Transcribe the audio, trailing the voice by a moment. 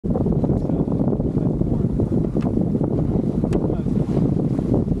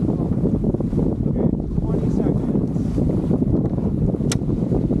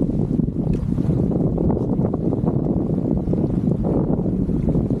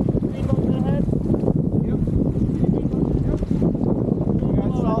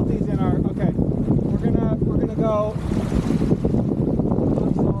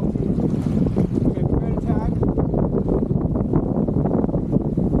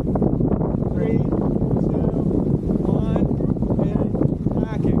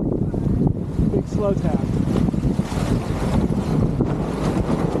Slow tap.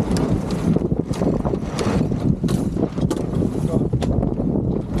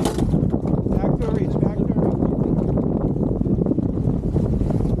 Back to a reach, back to a reach.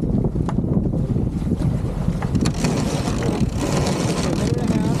 Okay, minute and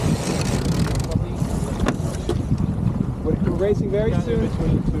a half. We're racing very soon.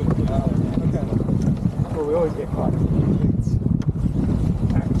 Okay. Well, we always get caught.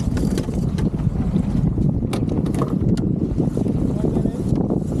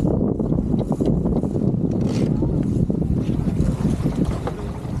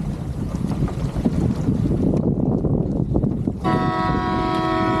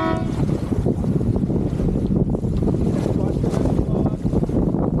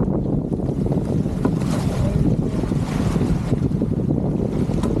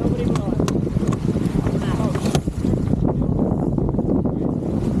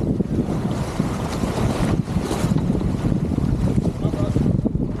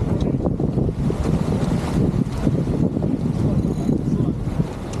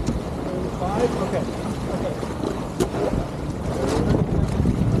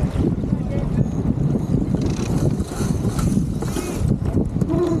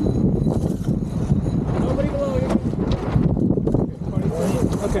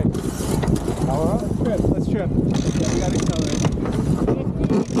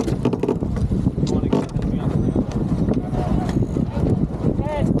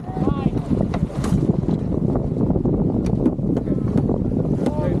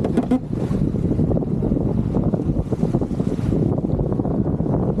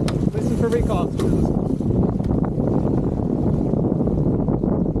 For recall. Who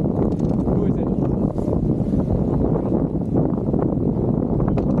is it?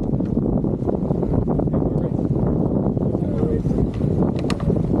 Okay, we're ready.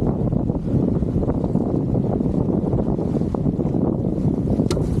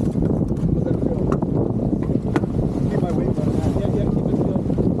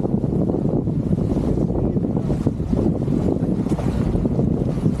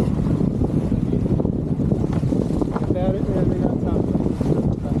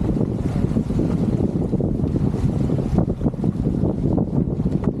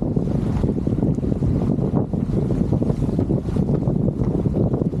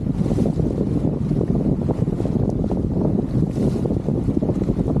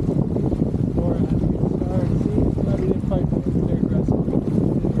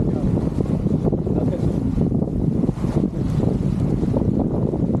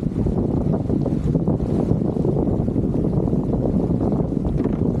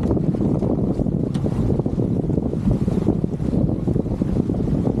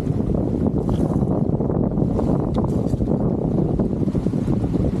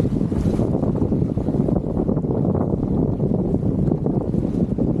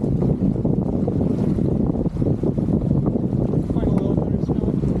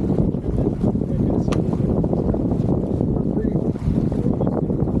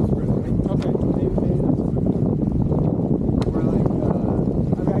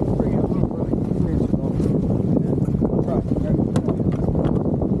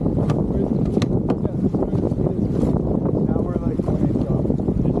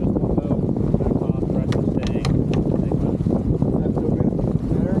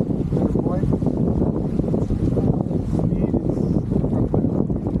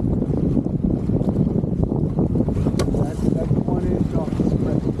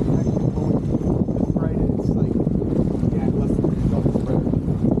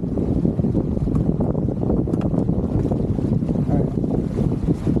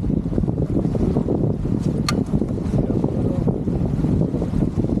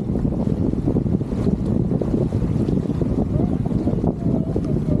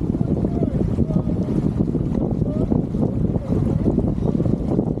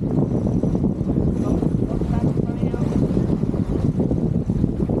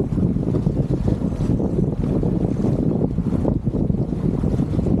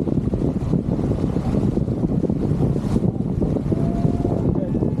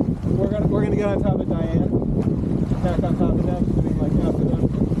 get on top of Diane. Tack on top of them, sitting like after them.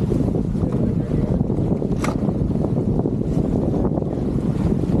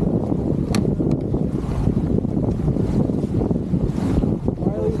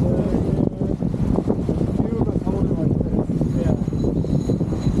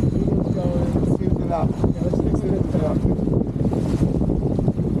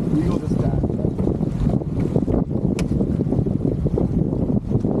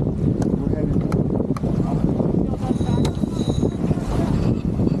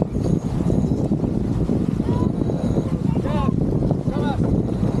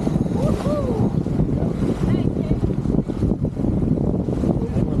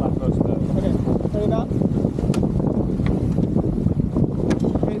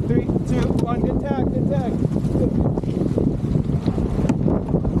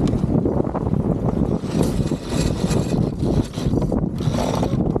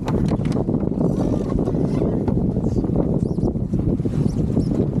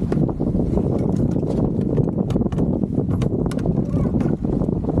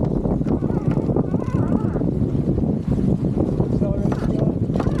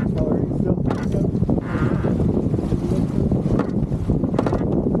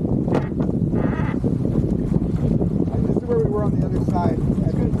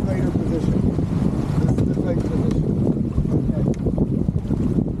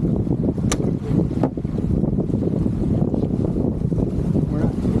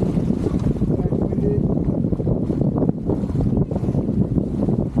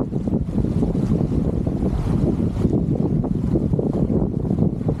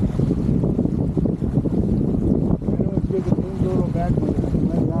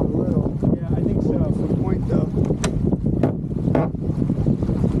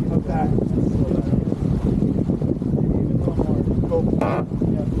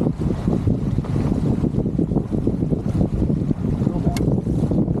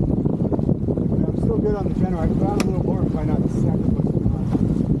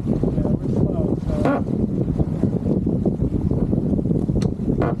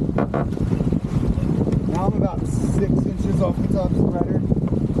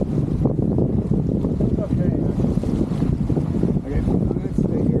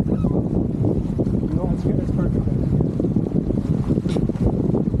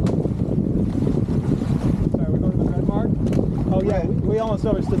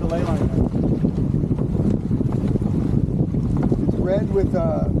 Understood the ley line. It's red with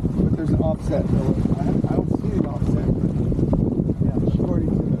but there's an offset. I don't see an offset. Yeah, according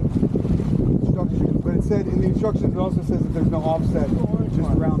to the instructions. But it said in the instructions it also says that there's no offset, just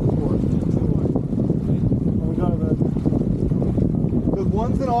around the core. We go to the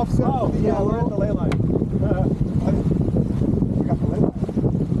one's an offset. Oh, yeah, we're at the ley line. We got the ley line.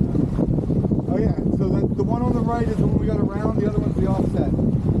 Oh yeah, so the one on the right is the one we got around, the other one's the offset.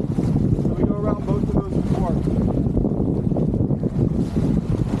 So we go around both of those before.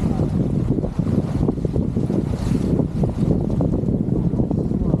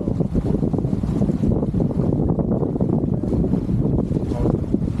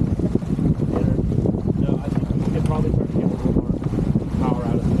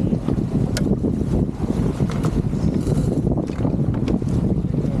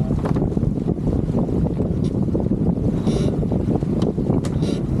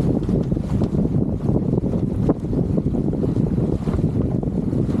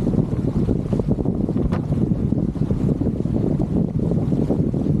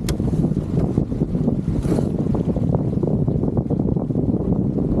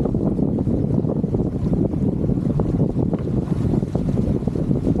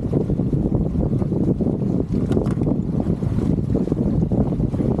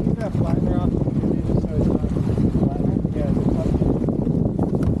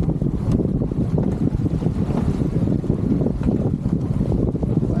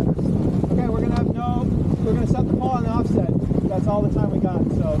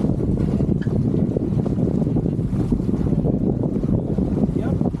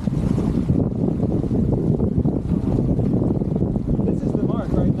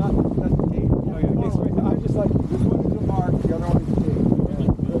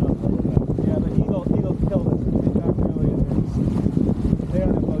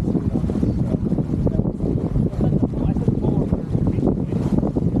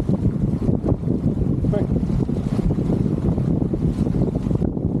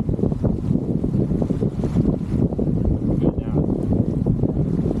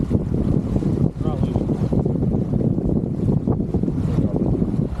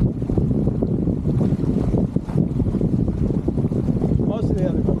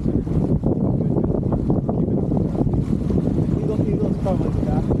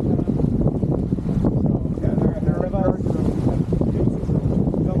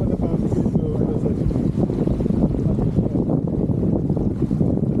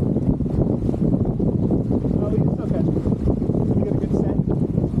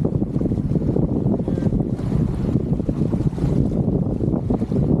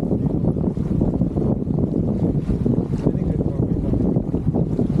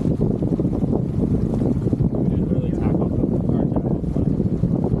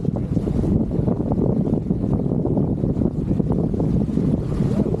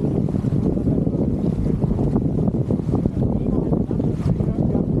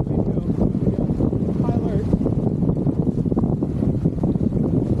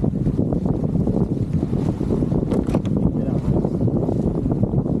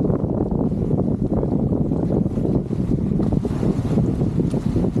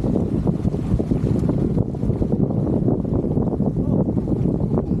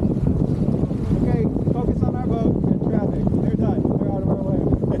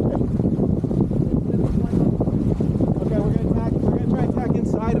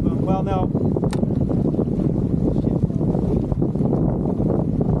 Well, no.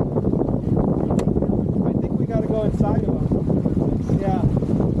 I think we got to go inside of them. Yeah.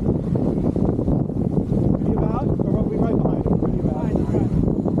 Pretty about? Or are we right behind them? Pretty about. Ready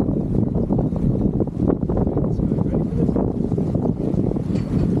for this one?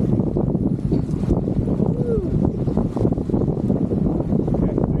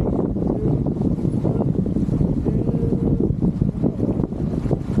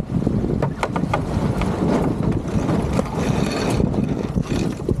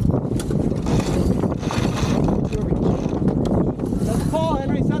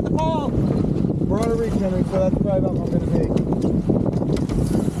 Henry, so that's probably about what I'm going to take.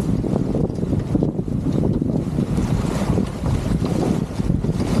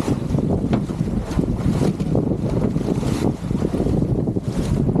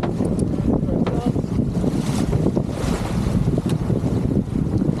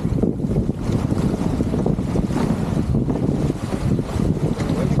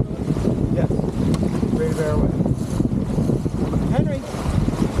 Yes. Ready to bear away. Henry,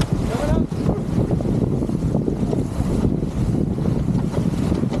 coming up.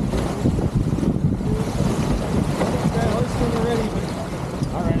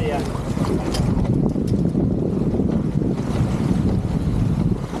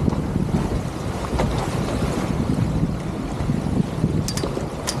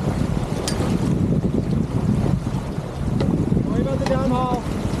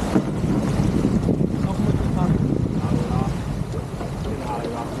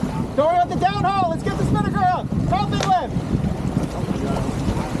 Don't worry about the downhaul. Let's get the spinnaker up. Helping lift.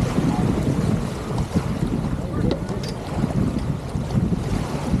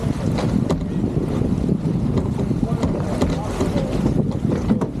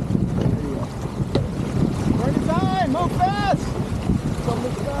 Burn the time. Move fast.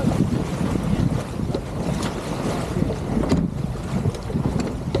 Something's done.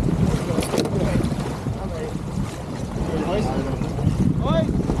 Hoist.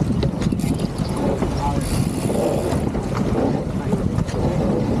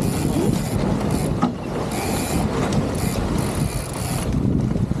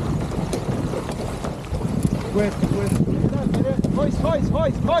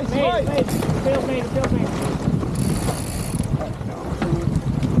 Fail main.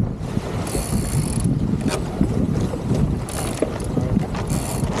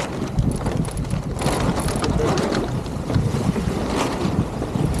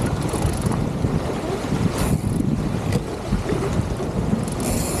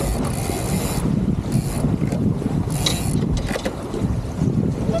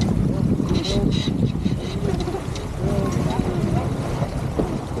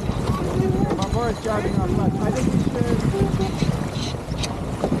 Driving on left. I think we should.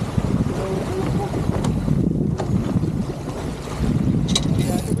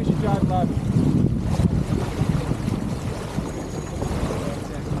 Yeah, I think we should drive left.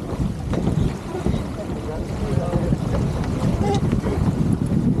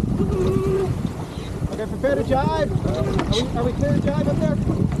 Okay, prepare to jibe. Are we clear to jibe up there?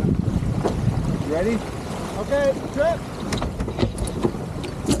 You ready? Okay, trip.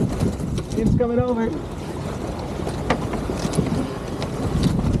 Team's coming over.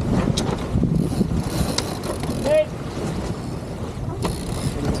 Hey!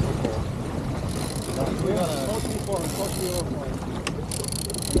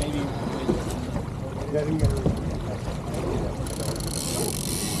 Maybe.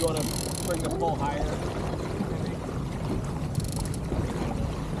 You want to bring the pole higher?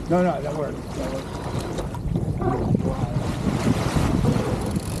 No, that works.